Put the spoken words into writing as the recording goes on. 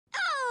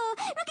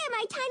Look at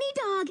my tiny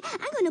dog.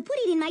 I'm going to put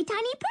it in my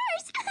tiny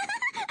purse.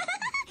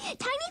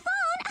 Tiny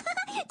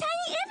phone.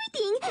 Tiny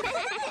everything.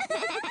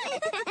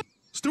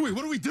 Stewie,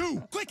 what do we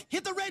do? Quick,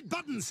 hit the red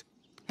buttons.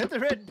 Hit the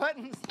red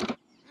buttons.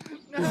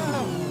 No.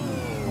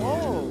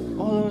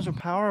 Oh, those are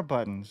power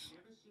buttons.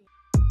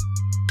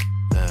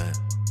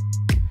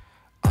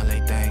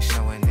 Only thing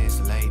showing is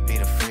late be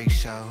the freak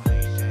show.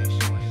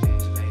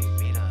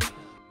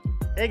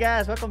 Hey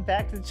guys, welcome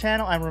back to the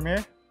channel. I'm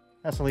Ramir.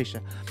 That's Alicia.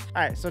 All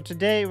right, so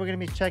today we're gonna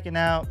be checking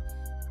out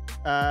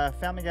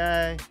Family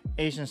Guy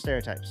Asian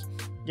Stereotypes.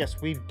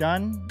 Yes, we've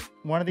done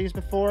one of these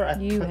before. I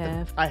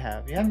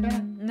have. You haven't done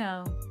it?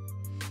 No.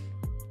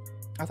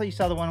 I thought you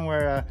saw the one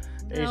where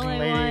the Asian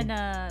lady.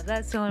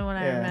 That's the only one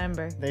I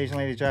remember. The Asian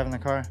lady driving the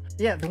car.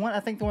 Yeah, I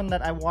think the one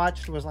that I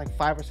watched was like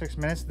 5 or 6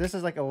 minutes. This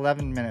is like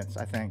 11 minutes,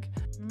 I think.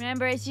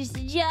 Remember, it's just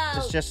a joke.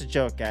 It's just a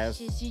joke,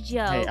 guys. It's just a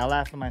joke. Hey, I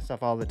laugh at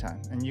myself all the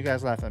time, and you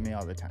guys laugh at me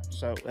all the time.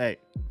 So, hey.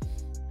 Oh,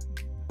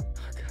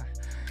 God.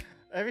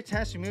 Every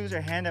time she moves her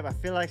hand up, I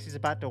feel like she's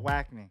about to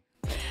whack me.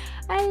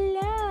 I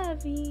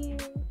love you.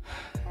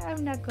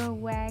 I'm not gonna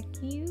whack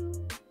you.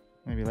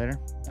 Maybe later.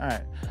 All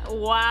right.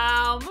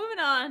 Wow. Moving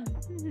on.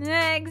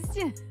 Next.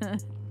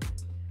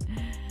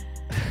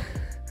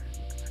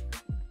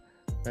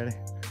 Ready?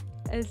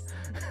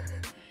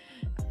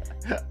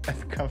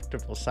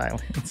 Uncomfortable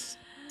silence.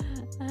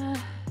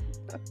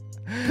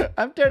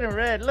 I'm turning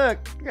red. Look,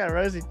 I got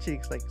rosy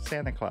cheeks like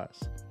Santa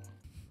Claus.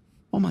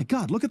 Oh my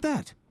God, look at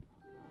that.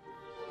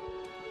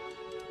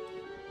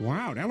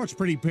 Wow, that looks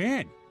pretty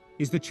bad.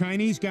 Is the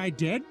Chinese guy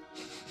dead?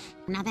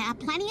 Now, there are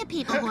plenty of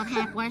people who have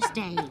had worse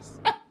days.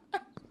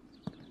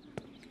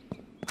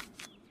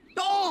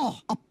 Oh,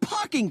 a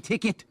parking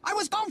ticket! I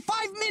was gone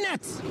 5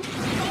 minutes!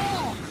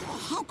 Oh,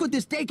 how could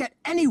this day get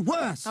any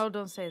worse? Oh,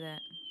 don't say that.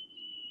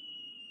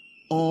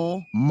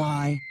 Oh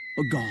my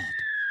God.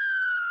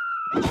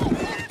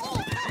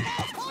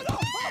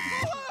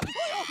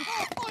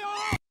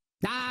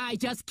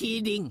 Just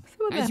kidding.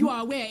 As you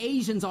are aware,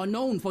 Asians are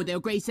known for their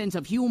great sense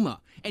of humor,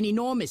 and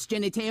enormous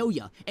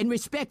genitalia, and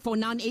respect for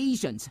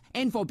non-Asians,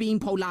 and for being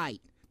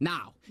polite.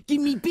 Now,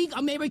 give me big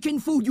American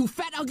food, you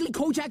fat, ugly,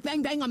 Kojak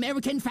Bang Bang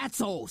American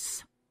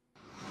fatsos.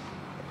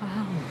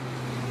 Wow.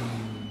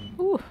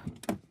 Ooh.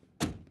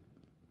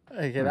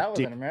 Okay, that was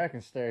an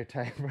American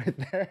stereotype right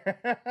there.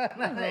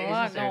 There's a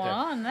lot going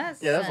on.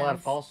 There's a lot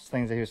of false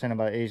things that he was saying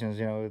about Asians,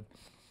 you know,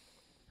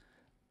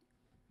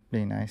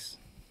 being nice.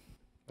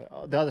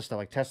 But the other stuff,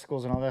 like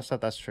testicles and all that stuff,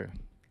 that's true.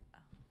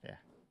 Yeah.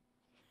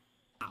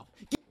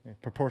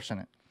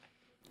 Proportionate.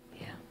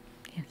 Yeah.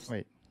 Yes.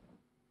 Wait.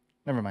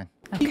 Never mind.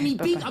 Okay, give me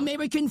big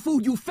American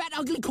food, you fat,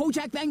 ugly,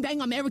 Kojak Bang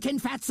Bang American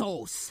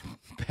fatsos.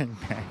 Bang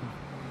bang.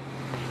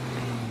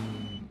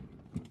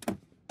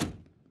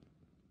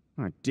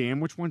 Oh, damn,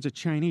 which one's a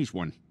Chinese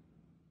one?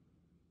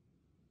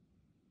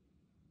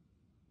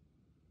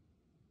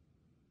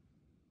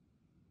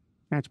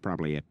 That's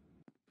probably it.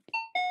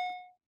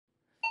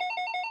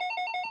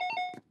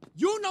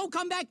 You no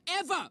come back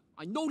ever!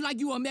 I know like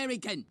you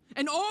American,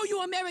 and all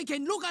you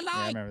American look alike!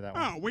 Yeah, I remember that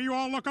one. Oh, we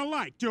all look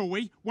alike, do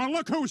we? Well,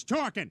 look who's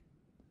talking!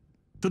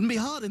 Couldn't be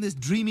hard in this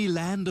dreamy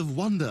land of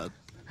wonder.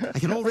 I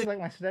can already like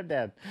my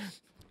stepdad.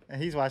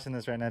 He's watching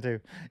this right now too.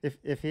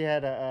 If he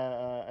had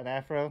an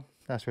afro,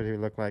 that's what he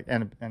would look like,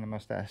 and a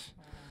mustache.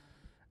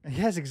 And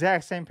he has the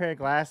exact same pair of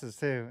glasses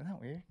too. Isn't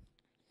that weird?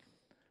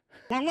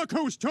 Well, look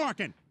who's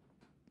talking!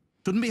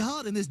 Couldn't be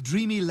hard in this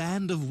dreamy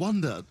land of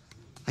wonder.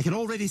 I can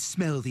already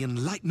smell the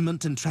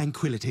enlightenment and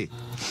tranquility.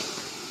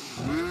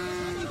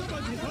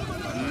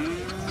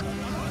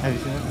 Have you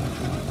seen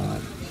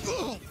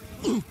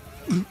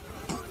it?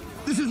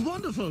 This is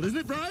wonderful, isn't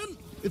it, Brian?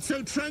 It's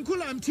so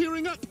tranquil, I'm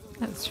tearing up.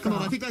 That's Come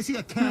on, I think I see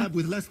a cab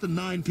with less than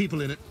 9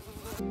 people in it.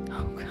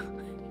 Oh,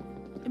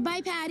 God.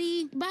 Bye,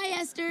 Patty. Bye,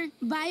 Esther.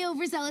 Bye,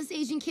 overzealous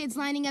Asian kids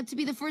lining up to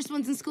be the first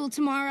ones in school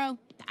tomorrow.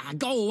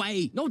 Go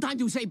away. No time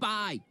to say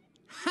bye.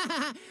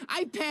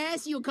 I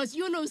pass you because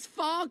you lose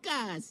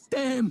focus.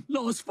 Damn,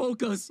 lost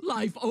focus.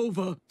 Life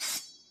over.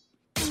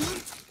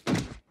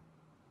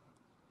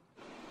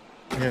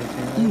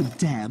 You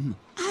damn.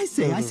 I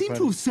say, I seem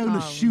to have sewn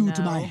a shoe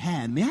to my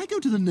hand. May I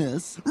go to the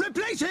nurse?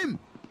 Replace him!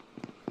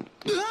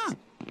 Ah!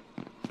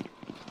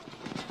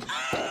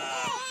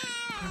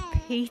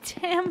 Repeat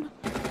him?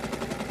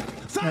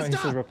 No, he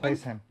said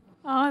replace him.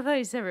 Oh, I thought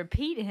you said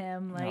repeat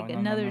him, like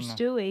another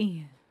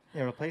Stewie.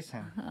 Yeah, replace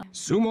him.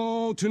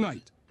 Sumo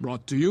Tonight,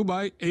 brought to you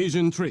by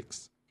Asian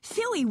Tricks.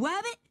 Silly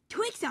rabbit,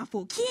 Twix are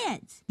for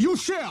kids. You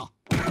shall!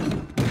 Three's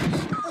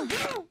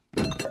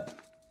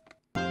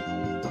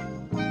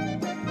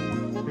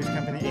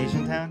Company,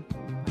 Asian Town?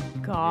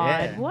 God,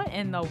 Yeah. what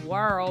in the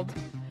world?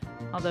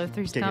 Although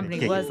Three's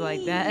Company was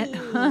like that.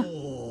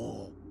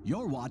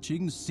 You're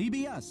watching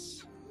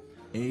CBS.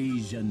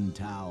 Asian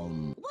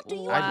Town. What do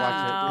you I'd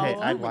watch it.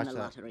 Hey, I'd win watch the that.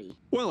 lottery?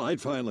 Well,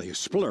 I'd finally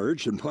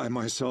splurge and buy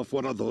myself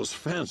one of those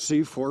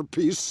fancy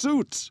 4-piece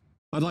suits.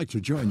 I'd like to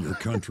join your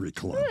country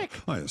club.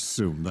 I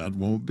assume that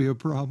won't be a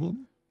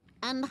problem.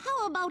 And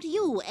how about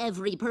you,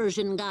 every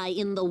Persian guy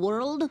in the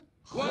world?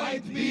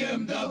 White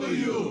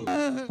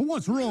BMW.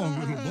 What's wrong,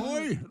 little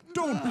boy?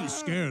 Don't be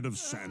scared of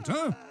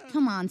Santa.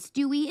 Come on,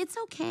 Stewie, it's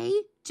okay.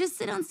 Just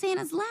sit on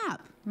Santa's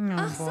lap.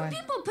 Some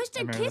people push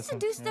their remember kids this to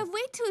do one, stuff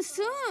way too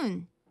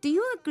soon. Do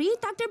you agree,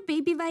 Dr.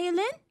 Baby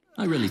Violin?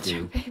 I really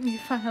do. Baby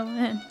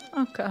violin.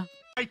 Okay.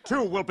 I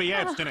too will be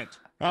abstinent.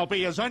 I'll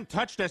be as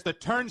untouched as the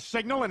turn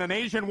signal in an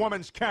Asian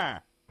woman's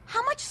car.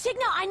 How much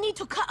signal I need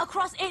to cut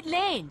across 8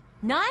 lane?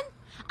 None?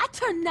 I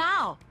turn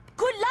now.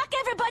 Good luck,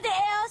 everybody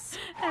else.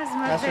 That's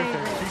my That's her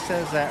favorite. favorite. She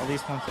says that at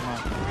least once a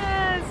month.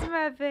 That's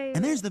my favorite.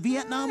 And there's the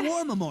Vietnam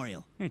War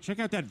Memorial. Hey, check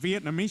out that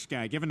Vietnamese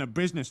guy giving the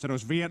business to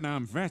those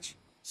Vietnam vets.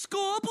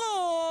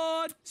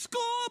 Scoreboard!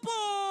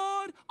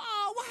 Scoreboard!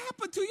 Oh, what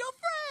happened to your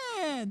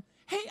friend?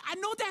 Hey, I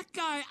know that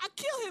guy. I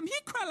killed him. He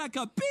cried like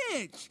a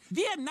bitch.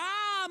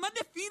 Vietnam,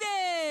 undefeated.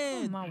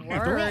 Oh, my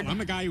After all, word. I'm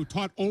the guy who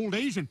taught old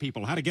Asian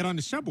people how to get on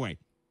the subway.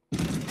 Out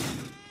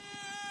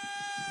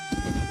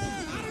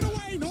of the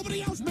way!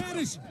 Nobody else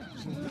matters!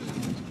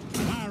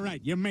 All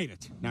right, you made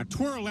it. Now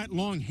twirl that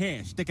long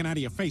hair sticking out of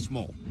your face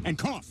mole. And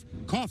cough.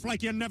 Cough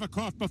like you never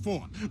coughed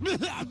before.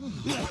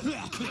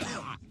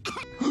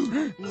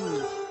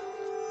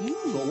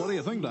 So what do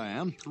you think,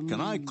 Diane? Can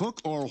I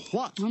cook or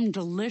what?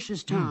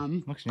 Delicious,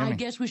 Tom. Looks I yummy.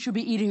 guess we should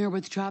be eating her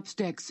with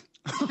chopsticks.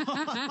 Oh,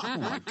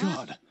 my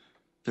God.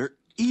 They're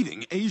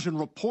eating Asian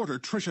reporter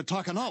Trisha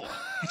Takanawa.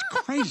 It's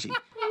crazy.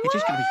 You're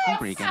just gonna be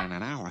hungry again in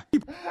an hour.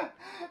 Gotta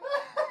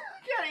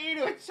eat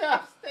it with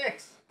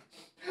chopsticks.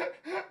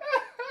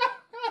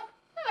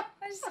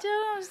 I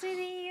still don't see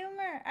the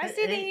humor. I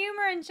see the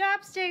humor in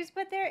chopsticks,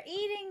 but they're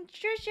eating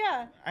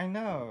Trisha. I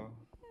know.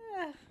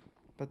 Ugh.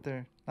 But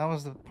that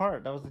was the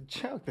part. That was the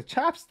joke. The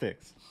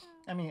chopsticks.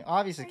 I mean,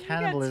 obviously You got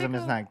cannibalism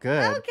is tickled. not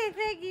good. Okay,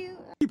 thank you.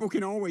 People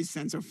can always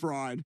sense a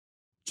fraud.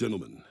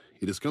 Gentlemen,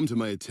 it has come to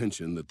my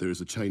attention that there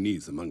is a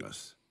Chinese among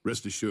us.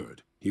 Rest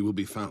assured, he will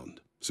be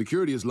found.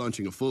 Security is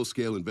launching a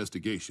full-scale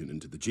investigation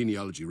into the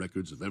genealogy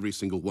records of every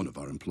single one of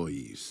our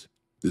employees.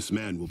 This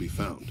man will be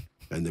found,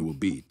 and there will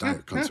be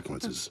dire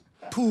consequences.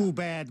 Too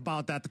bad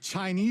about that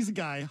Chinese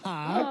guy,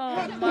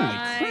 huh? Oh, my.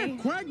 Holy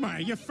crap, Quagmire,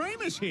 you're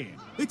famous here.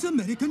 It's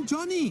American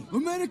Johnny.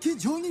 American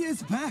Johnny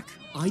is back.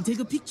 I take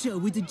a picture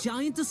with the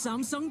giant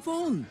Samsung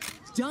phone.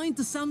 Giant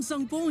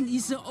Samsung phone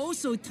is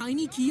also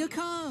tiny Kia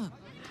car.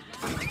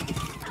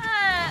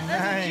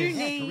 That's what you Nice.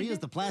 need. Korea's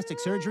the plastic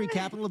surgery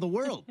capital of the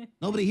world.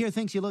 Nobody here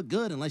thinks you look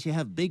good unless you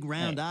have big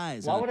round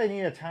eyes. Why would I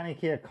need a tiny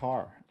Kia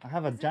car? I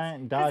have a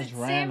giant Dodge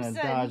Ram and a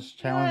Samsung. Dodge You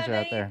Challenger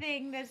want out there.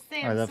 anything that's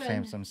I love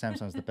Samsung. Samsung.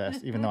 Samsung's the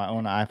best, even though I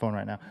own an iPhone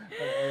right now.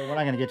 But, we're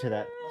not gonna get to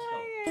that.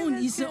 Phone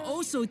is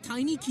also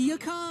tiny Kia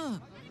car.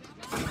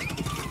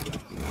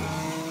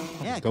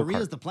 Yeah, Go-kart.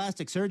 Korea's the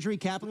plastic surgery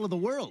capital of the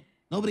world.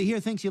 Nobody here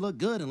thinks you look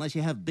good unless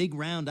you have big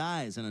round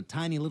eyes and a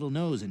tiny little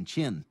nose and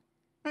chin.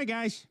 Hey,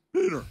 guys.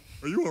 Peter,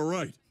 are you all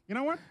right? You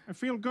know what? I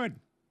feel good.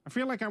 I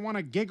feel like I want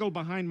to giggle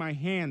behind my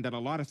hand at a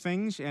lot of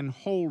things and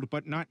hold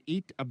but not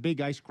eat a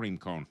big ice cream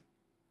cone.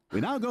 We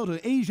now go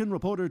to Asian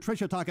reporter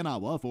Trisha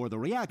Takanawa for the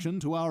reaction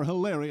to our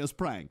hilarious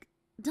prank.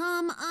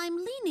 Tom, I'm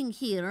leaning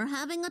here,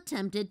 having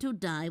attempted to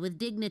die with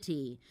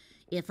dignity.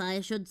 If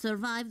I should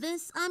survive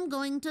this, I'm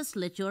going to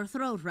slit your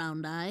throat,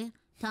 Round Eye.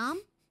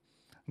 Tom?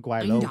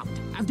 Guaylo.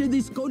 After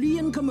this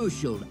Korean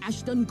commercial,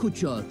 Ashton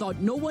Kutcher thought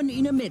no one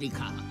in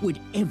America would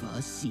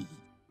ever see.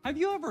 Have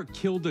you ever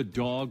killed a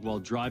dog while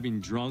driving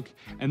drunk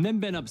and then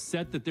been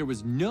upset that there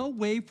was no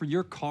way for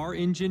your car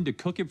engine to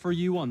cook it for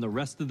you on the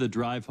rest of the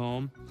drive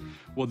home?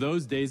 Well,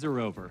 those days are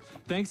over,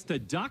 thanks to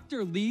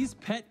Dr. Lee's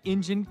Pet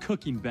Engine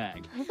Cooking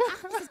Bag.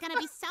 This is gonna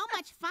be so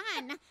much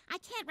fun. I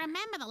can't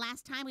remember the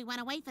last time we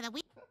went away for the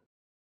week.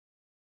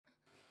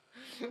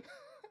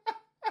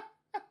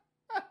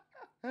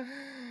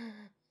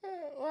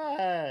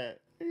 What?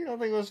 You don't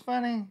think it was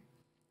funny?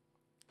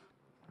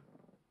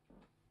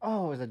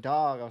 Oh, it was a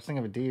dog. I was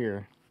thinking of a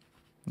deer.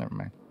 Never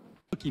mind.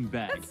 Cooking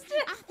bag.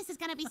 This is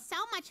gonna be so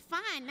much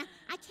fun.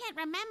 I can't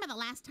remember the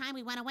last time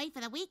we went away for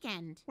the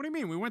weekend. What do you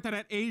mean? We went to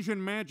that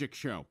Asian magic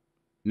show.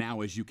 Now,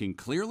 as you can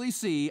clearly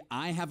see,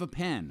 I have a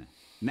pen.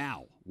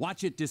 Now,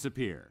 watch it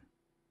disappear.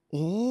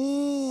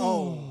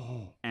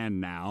 Oh.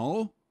 And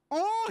now...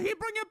 Oh, he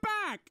bring it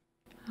back!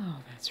 Oh,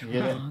 that's You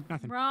get it? wrong.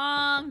 Nothing.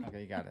 Wrong.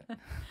 Okay, you got it.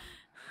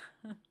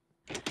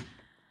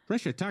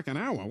 Trisha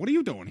Takanawa, what are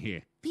you doing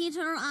here?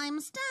 Peter, I'm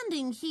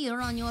standing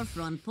here on your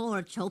front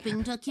porch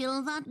hoping to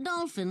kill that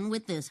dolphin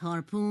with this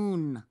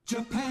harpoon.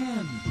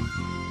 Japan.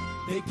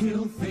 They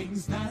kill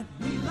things that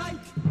we like.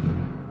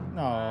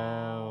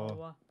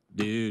 No.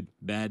 Dude,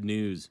 bad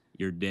news.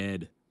 You're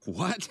dead.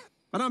 What?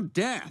 But I'm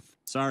death.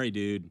 Sorry,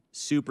 dude.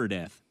 Super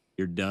death.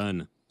 You're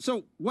done.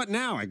 So what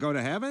now? I go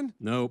to heaven?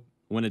 Nope.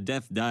 When a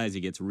death dies, he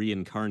gets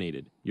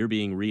reincarnated. You're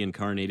being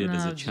reincarnated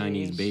as a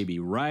Chinese baby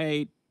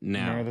right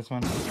now. Remember this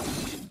one?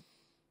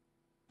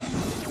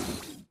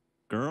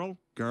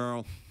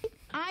 Girl.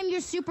 I'm your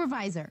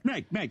supervisor.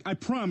 Meg, I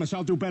promise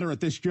I'll do better at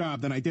this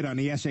job than I did on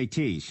the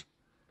SATs.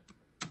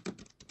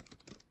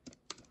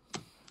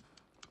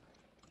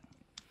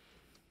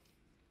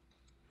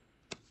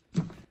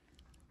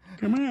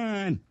 Come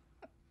on.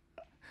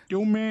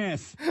 Do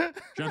math.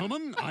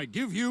 Gentlemen, I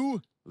give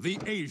you the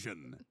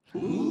Asian.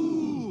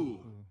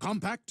 Ooh.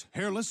 Compact,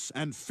 hairless,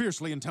 and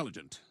fiercely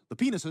intelligent. The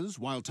penises,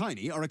 while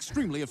tiny, are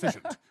extremely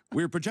efficient.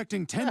 We're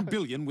projecting 10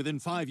 billion within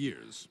 5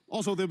 years.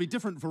 Also, there'll be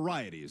different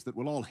varieties that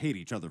will all hate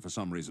each other for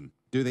some reason.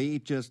 Do they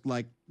eat just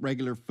like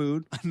regular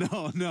food?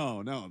 No,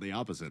 the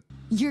opposite.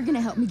 You're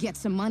gonna help me get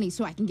some money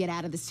so I can get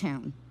out of this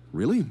town.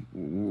 Really?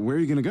 Where are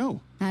you gonna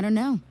go? I don't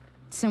know.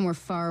 Somewhere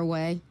far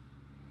away.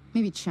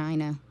 Maybe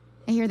China.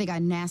 I hear they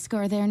got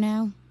NASCAR there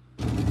now.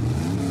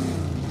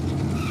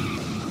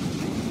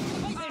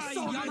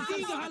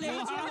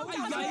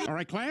 All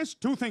right, class,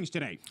 2 things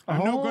today.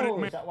 I'm no good at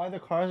math. Is that why the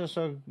cars are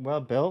so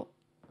well built?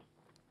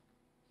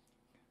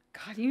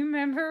 God, you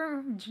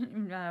remember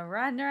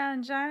riding around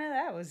in China?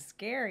 That was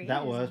scary.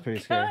 That was pretty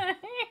scary.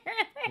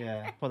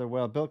 Yeah. Well, they're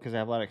well built because they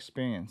have a lot of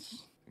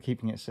experience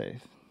keeping it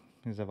safe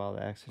because of all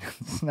the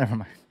accidents. Never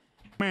mind.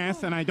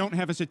 Math, and I don't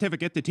have a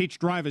certificate to teach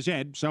driver's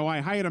ed, so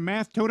I hired a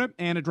math tutor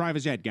and a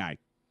driver's ed guy.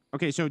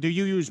 Okay, so do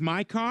you use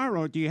my car,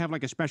 or do you have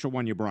like a special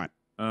one you brought?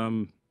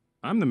 I'm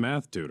the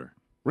math tutor.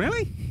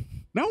 Really?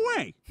 No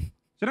way.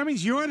 So that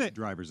means you're the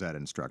driver's ed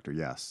instructor,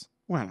 yes.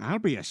 Well, I'll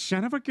be a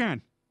son of a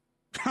gun.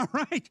 All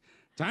right.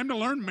 Time to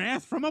learn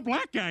math from a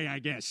black guy, I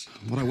guess.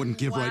 What I wouldn't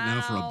give right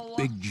now for a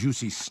big,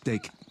 juicy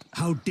steak.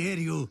 How dare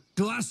you?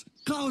 To us,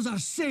 cows are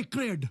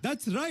sacred.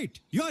 That's right.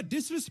 You are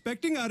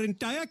disrespecting our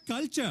entire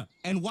culture.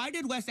 And why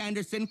did Wes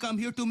Anderson come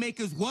here to make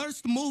his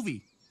worst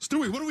movie?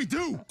 Stewie, what do we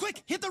do?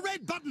 Quick, hit the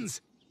red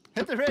buttons.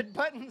 Hit the red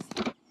buttons.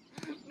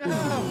 No.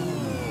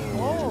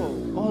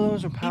 Oh,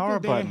 those are power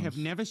people buttons. There have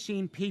never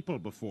seen people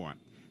before.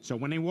 So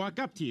when they walk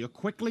up to you,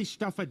 quickly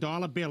stuff a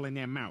dollar bill in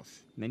their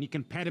mouth. And then you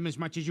can pet them as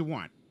much as you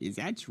want. Is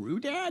that true,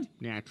 Dad?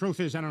 Yeah,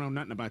 truth is, I don't know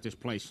nothing about this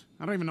place.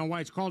 I don't even know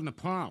why it's called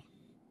Nepal.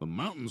 The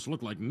mountains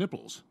look like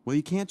nipples. Well,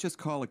 you can't just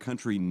call a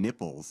country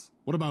nipples.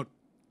 What about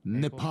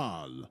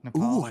Nepal?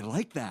 Ooh, I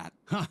like that.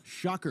 Ha,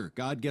 shocker.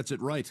 God gets it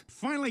right.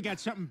 Finally got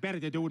something better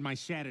to do with my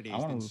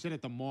Saturdays than sit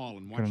at the mall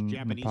and watch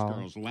Japanese Nepal.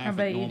 girls laugh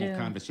at normal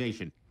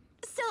conversation.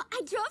 So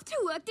I drove to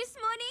work this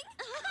morning,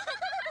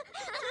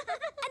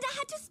 and I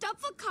had to stop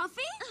for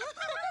coffee.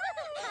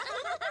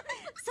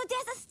 So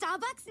there's a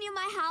Starbucks near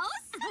my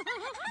house.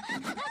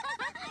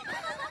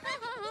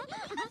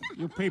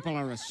 You people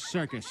are a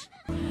circus.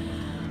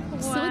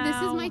 So this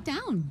is my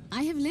town.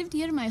 I have lived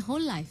here my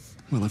whole life.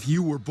 Well, if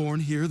you were born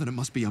here, then it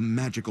must be a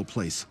magical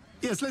place.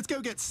 Yes, let's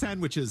go get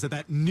sandwiches at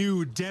that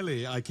new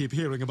deli I keep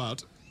hearing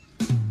about.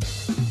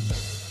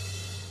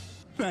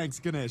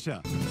 Thanks,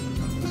 Ganesha.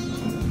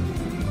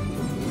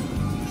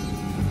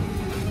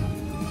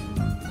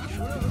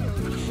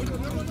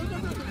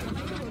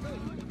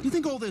 Do you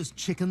think all those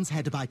chickens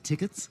had to buy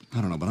tickets?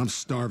 I don't know, but I'm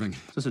starving.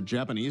 Is this a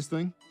Japanese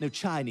thing? No,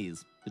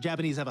 Chinese. The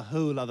Japanese have a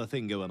whole other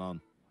thing going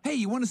on. Hey,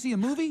 you want to see a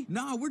movie?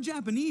 Nah, we're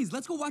Japanese.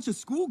 Let's go watch a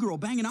schoolgirl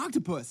bang an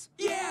octopus.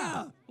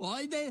 Yeah!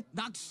 Feel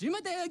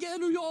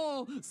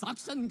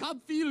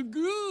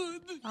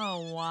good.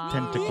 Oh, wow.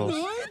 Tentacles.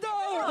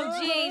 Oh,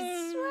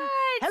 jeez. What?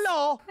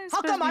 Hello.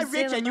 How come I'm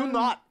rich and you Moon.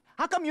 not?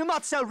 How come you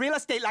not sell real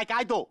estate like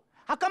I do?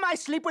 How come I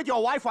sleep with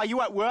your wife while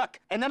you at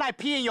work, and then I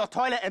pee in your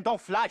toilet and don't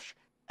flush?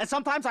 And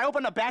sometimes I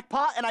open the back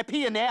part and I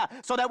pee in there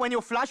so that when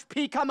you flush,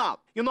 pee come out.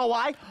 You know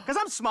why? Because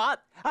I'm smart.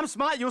 I'm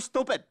smart, you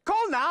stupid.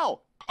 Call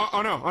now.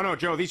 Oh, no,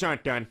 Joe, these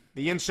aren't done.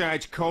 The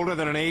inside's colder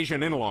than an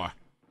Asian in-law.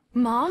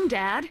 Mom,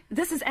 Dad,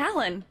 this is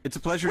Alan. It's a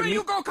pleasure Where to meet...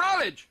 you go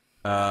college?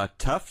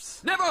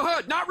 Tufts? Never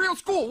heard, not real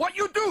school. What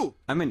you do?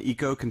 I'm an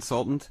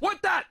eco-consultant.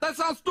 What that? That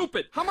sounds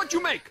stupid. How much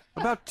you make?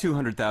 About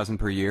 $200,000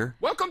 per year.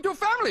 Welcome to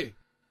family.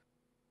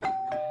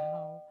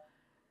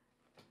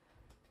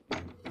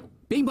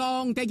 Bing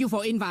bong, thank you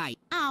for invite.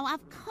 Oh,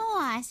 of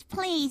course.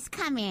 Please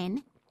come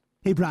in.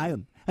 Hey,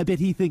 Brian, I bet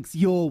he thinks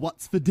you're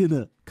what's for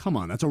dinner. Come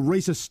on, that's a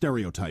racist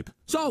stereotype.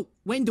 So,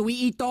 when do we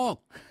eat dog?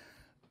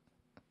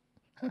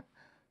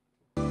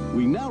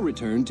 We now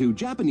return to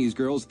Japanese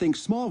girls think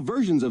small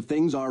versions of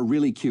things are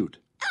really cute.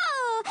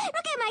 Oh, look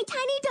at my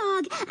tiny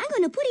dog. I'm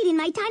going to put it in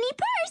my tiny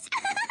purse.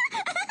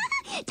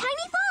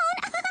 Tiny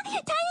phone.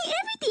 Tiny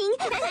everything.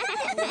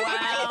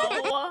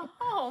 Wow.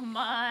 Oh,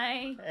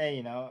 my. Hey,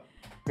 you know,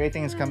 great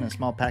things come in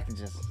small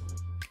packages.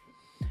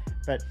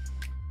 But,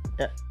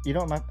 you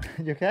know what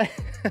you okay?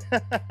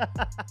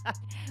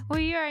 Well,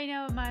 you already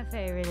know what my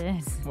favorite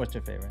is. What's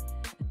your favorite?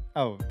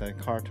 Oh, the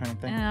car turning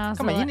thing? And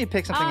Come on, you need to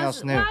pick something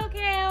else new.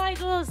 Okay, I like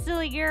the little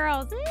silly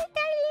girls. Tiny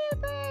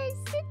little birds,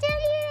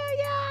 tiny little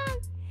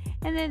dogs.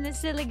 And then the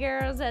silly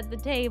girls at the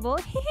table.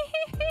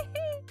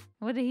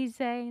 What did he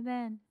say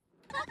then?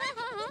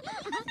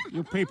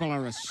 You people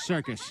are a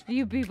circus.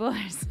 You people are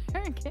a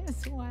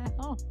circus.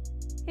 Wow.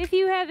 If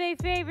you have a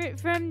favorite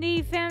from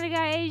the Family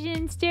Guy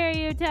Asian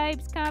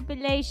Stereotypes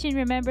compilation,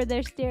 remember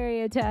their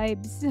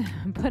stereotypes.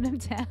 Put them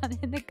down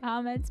in the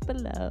comments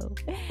below.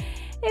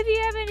 If you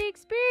have any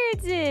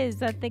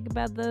experiences, I think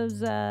about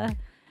those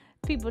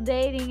people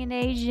dating an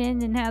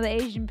Asian and how the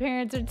Asian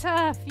parents are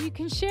tough, you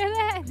can share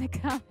that in the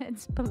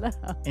comments below.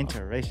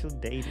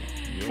 Interracial dating.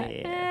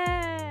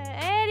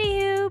 Yeah.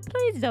 Anywho,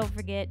 please don't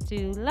forget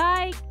to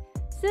like,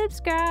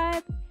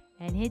 subscribe,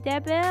 And hit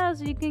that bell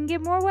so you can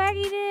get more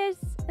wackiness.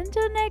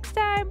 Until next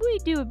time, we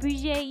do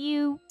appreciate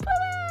you.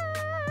 Bye-bye.